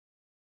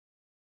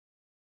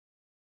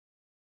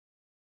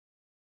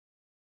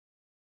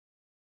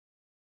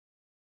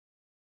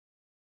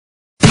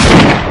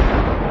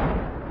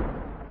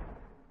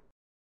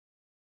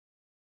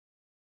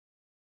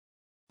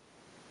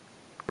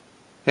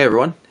Hey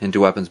everyone,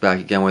 IntoWeapons back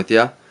again with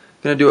ya.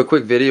 Gonna do a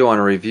quick video on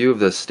a review of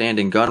the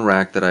standing gun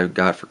rack that I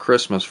got for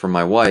Christmas from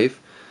my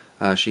wife.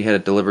 She had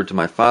it delivered to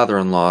my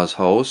father-in-law's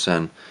house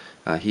and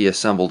he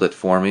assembled it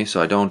for me, so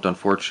I don't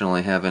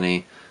unfortunately have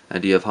any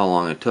idea of how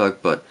long it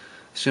took, but I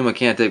assume it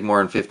can't take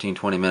more than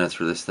 15-20 minutes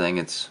for this thing.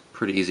 It's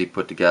pretty easy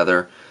put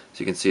together.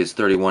 So you can see it's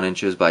 31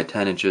 inches by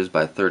 10 inches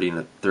by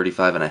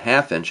 35 and a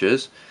half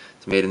inches.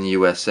 It's made in the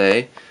USA.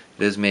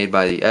 It is made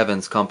by the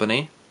Evans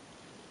company,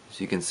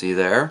 as you can see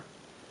there.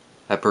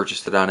 I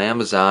purchased it on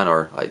Amazon,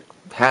 or I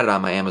had it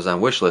on my Amazon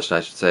wish list,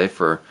 I should say,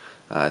 for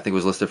I think it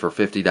was listed for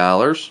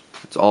 $50.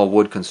 It's all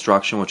wood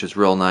construction, which is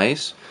real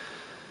nice.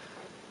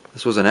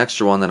 This was an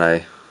extra one that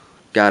I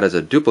got as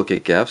a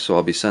duplicate gift, so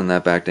I'll be sending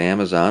that back to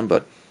Amazon,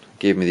 but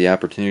gave me the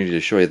opportunity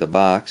to show you the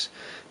box.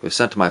 It was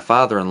sent to my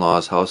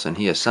father-in-law's house and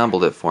he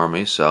assembled it for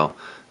me, so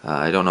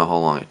I don't know how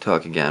long it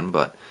took again,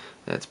 but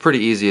it's pretty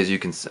easy, as you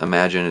can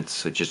imagine.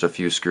 It's just a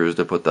few screws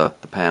to put the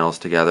panels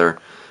together.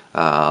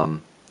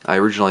 I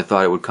originally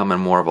thought it would come in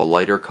more of a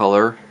lighter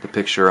color. The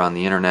picture on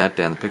the internet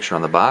and the picture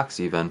on the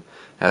box even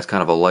has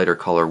kind of a lighter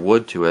color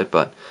wood to it,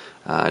 but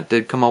it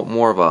did come out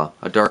more of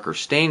a darker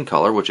stain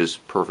color, which is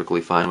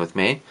perfectly fine with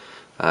me.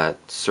 It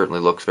certainly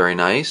looks very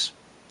nice.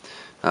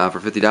 For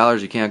 $50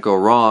 you can't go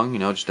wrong,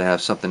 just to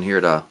have something here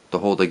to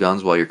hold the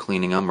guns while you're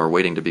cleaning them or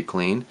waiting to be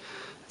cleaned.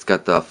 It's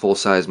got the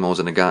full-size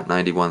Mosin Nagant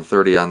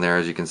 9130 on there,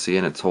 as you can see,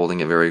 and it's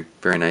holding it very,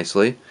 very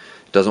nicely.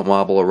 It doesn't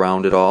wobble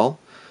around at all.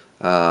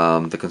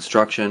 The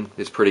construction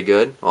is pretty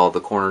good. All the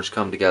corners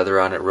come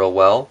together on it real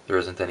well. There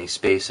isn't any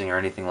spacing or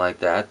anything like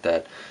that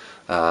that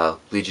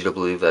leads you to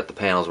believe that the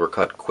panels were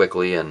cut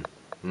quickly and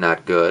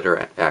not good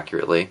or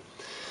accurately.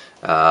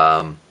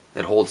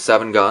 It holds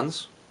 7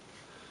 guns,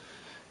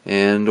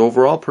 and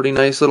overall pretty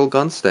nice little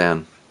gun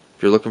stand.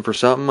 If you're looking for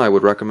something, I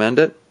would recommend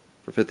it.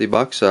 For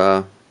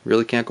 $50,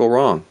 really can't go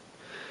wrong.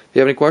 If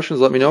you have any questions,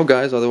 let me know,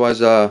 guys.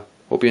 Otherwise,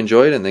 hope you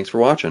enjoyed, and thanks for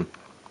watching.